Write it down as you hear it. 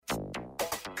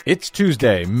It's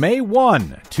Tuesday, May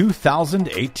 1,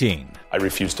 2018. I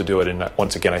refused to do it, and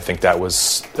once again, I think that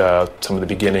was some of the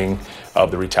beginning of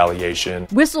the retaliation.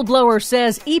 Whistleblower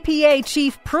says EPA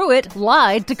Chief Pruitt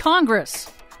lied to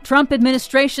Congress. Trump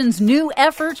administration's new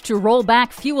effort to roll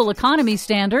back fuel economy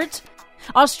standards.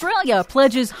 Australia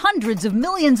pledges hundreds of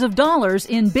millions of dollars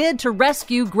in bid to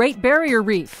rescue Great Barrier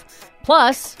Reef.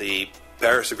 Plus, the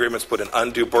Paris Agreement's put an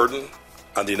undue burden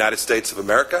on the United States of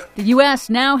America. The U.S.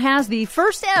 now has the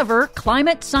first ever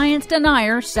climate science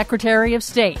denier Secretary of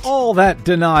State. All that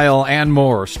denial and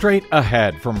more straight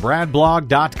ahead from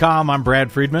BradBlog.com. I'm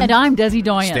Brad Friedman. And I'm Desi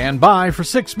Doyen. Stand by for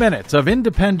 6 minutes of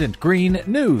independent green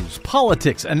news,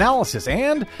 politics, analysis,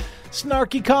 and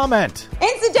snarky comment.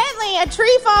 Incidentally, a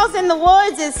tree falls in the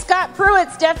woods is Scott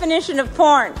Pruitt's definition of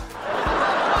porn.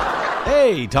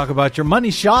 Hey, talk about your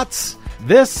money shots.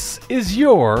 This is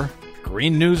your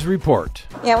Green News Report.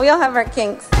 Yeah, we all have our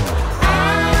kinks.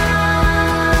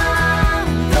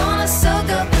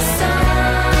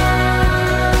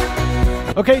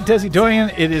 Okay, Desi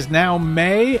Doyen, it is now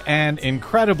May, and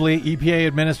incredibly, EPA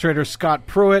Administrator Scott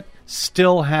Pruitt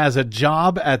still has a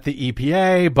job at the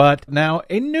EPA, but now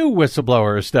a new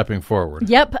whistleblower is stepping forward.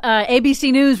 Yep,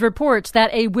 ABC News reports that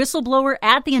a whistleblower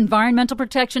at the Environmental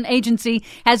Protection Agency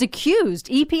has accused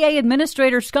EPA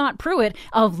Administrator Scott Pruitt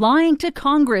of lying to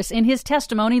Congress in his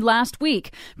testimony last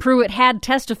week. Pruitt had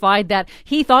testified that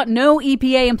he thought no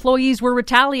EPA employees were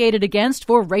retaliated against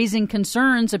for raising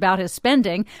concerns about his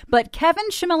spending, but Kevin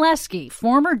Chmielewski,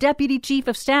 former deputy chief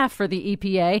of staff for the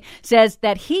EPA, says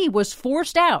that he was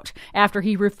forced out after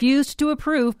he refused to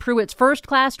approve Pruitt's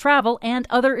first-class travel and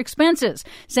other expenses,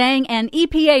 saying an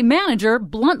EPA manager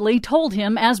bluntly told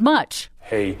him as much.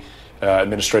 Hey,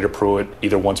 Administrator Pruitt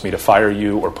either wants me to fire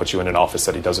you or put you in an office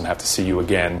that he doesn't have to see you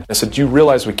again. I said, do you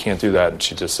realize we can't do that? And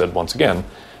she just said, once again,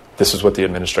 this is what the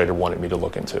administrator wanted me to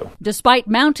look into. Despite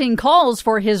mounting calls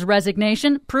for his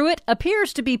resignation, Pruitt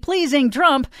appears to be pleasing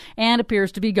Trump and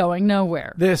appears to be going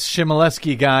nowhere. This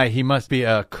Chmielewski guy, he must be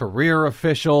a career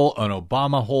official, an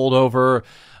Obama holdover,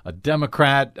 a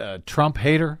Democrat, a Trump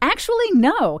hater? Actually,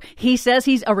 no. He says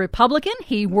he's a Republican.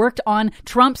 He worked on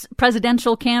Trump's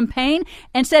presidential campaign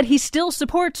and said he still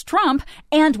supports Trump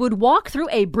and would walk through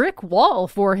a brick wall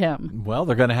for him. Well,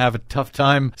 they're going to have a tough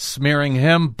time smearing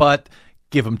him, but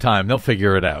give them time. They'll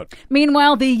figure it out.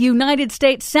 Meanwhile, the United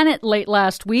States Senate late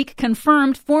last week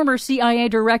confirmed former CIA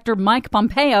Director Mike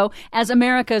Pompeo as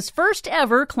America's first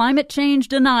ever climate change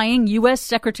denying U.S.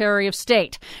 Secretary of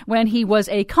State. When he was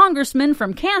a congressman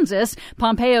from Kansas,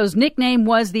 Pompeo's nickname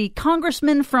was the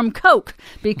Congressman from Coke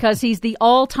because he's the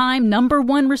all-time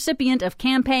 #1 recipient of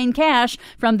campaign cash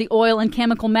from the oil and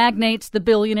chemical magnates, the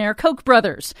billionaire Koch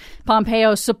brothers.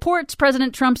 Pompeo supports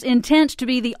President Trump's intent to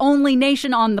be the only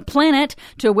nation on the planet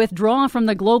to withdraw from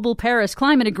the global Paris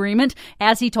Climate Agreement,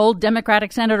 as he told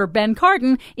Democratic Senator Ben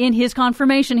Cardin in his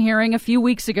confirmation hearing a few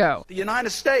weeks ago. The United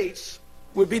States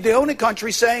would be the only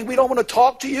country saying we don't want to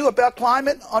talk to you about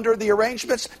climate under the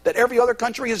arrangements that every other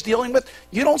country is dealing with.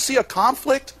 You don't see a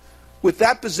conflict with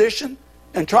that position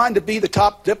and trying to be the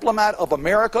top diplomat of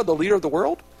America, the leader of the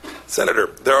world? Senator,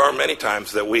 there are many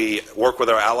times that we work with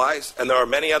our allies, and there are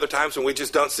many other times when we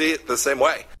just don't see it the same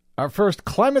way. Our first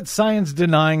climate science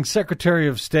denying Secretary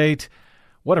of State.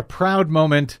 What a proud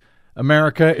moment.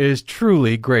 America is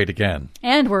truly great again.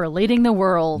 And we're leading the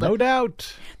world. No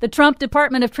doubt. The Trump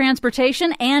Department of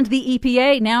Transportation and the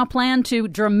EPA now plan to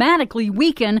dramatically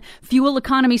weaken fuel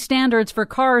economy standards for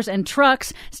cars and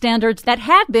trucks, standards that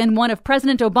had been one of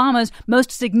President Obama's most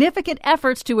significant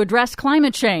efforts to address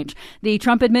climate change. The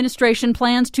Trump administration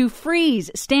plans to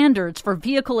freeze standards for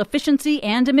vehicle efficiency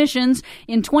and emissions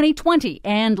in 2020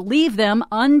 and leave them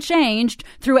unchanged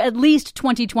through at least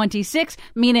 2026,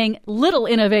 meaning little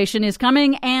innovation is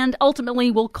coming and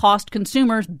ultimately will cost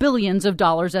consumers billions of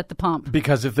dollars at the pump.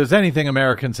 Because if there's anything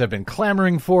Americans have been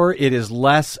clamoring for, it is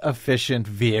less efficient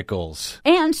vehicles.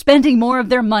 And spending more of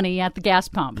their money at the gas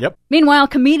pump. Yep. Meanwhile,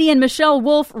 comedian Michelle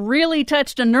Wolf really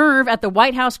touched a nerve at the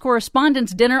White House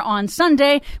Correspondents' Dinner on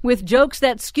Sunday with jokes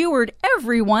that skewered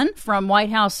everyone from White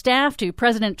House staff to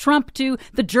President Trump to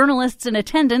the journalists in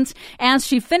attendance. As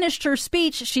she finished her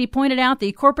speech, she pointed out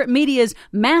the corporate media's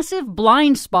massive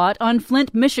blind spot on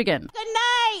Flint, Michigan. Good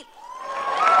night!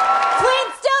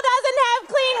 Flint still doesn't have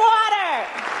clean water!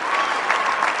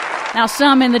 Now,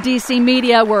 some in the D.C.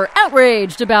 media were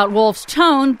outraged about Wolf's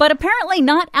tone, but apparently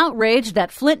not outraged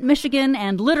that Flint, Michigan,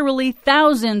 and literally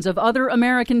thousands of other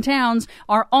American towns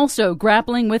are also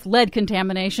grappling with lead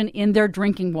contamination in their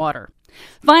drinking water.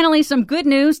 Finally, some good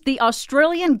news. The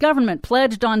Australian government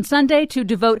pledged on Sunday to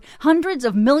devote hundreds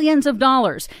of millions of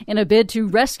dollars in a bid to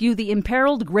rescue the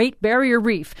imperiled Great Barrier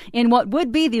Reef in what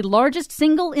would be the largest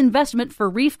single investment for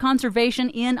reef conservation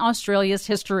in Australia's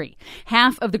history.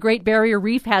 Half of the Great Barrier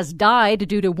Reef has died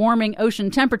due to warming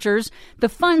ocean temperatures. The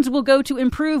funds will go to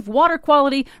improve water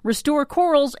quality, restore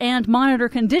corals, and monitor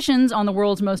conditions on the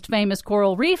world's most famous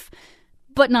coral reef,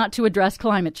 but not to address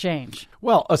climate change.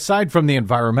 Well, aside from the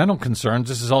environmental concerns,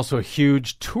 this is also a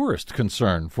huge tourist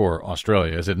concern for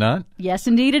Australia, is it not? Yes,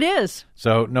 indeed it is.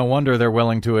 So no wonder they're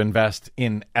willing to invest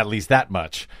in at least that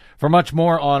much. For much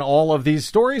more on all of these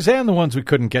stories and the ones we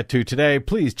couldn't get to today,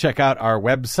 please check out our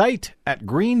website at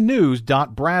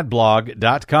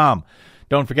greennews.bradblog.com.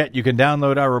 Don't forget you can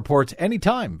download our reports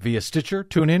anytime via Stitcher,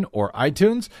 TuneIn, or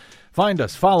iTunes. Find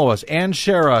us, follow us, and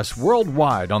share us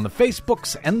worldwide on the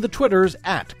Facebooks and the Twitters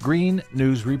at Green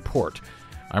News Report.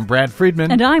 I'm Brad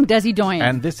Friedman. And I'm Desi Doyen.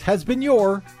 And this has been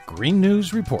your Green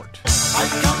News Report.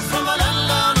 I come from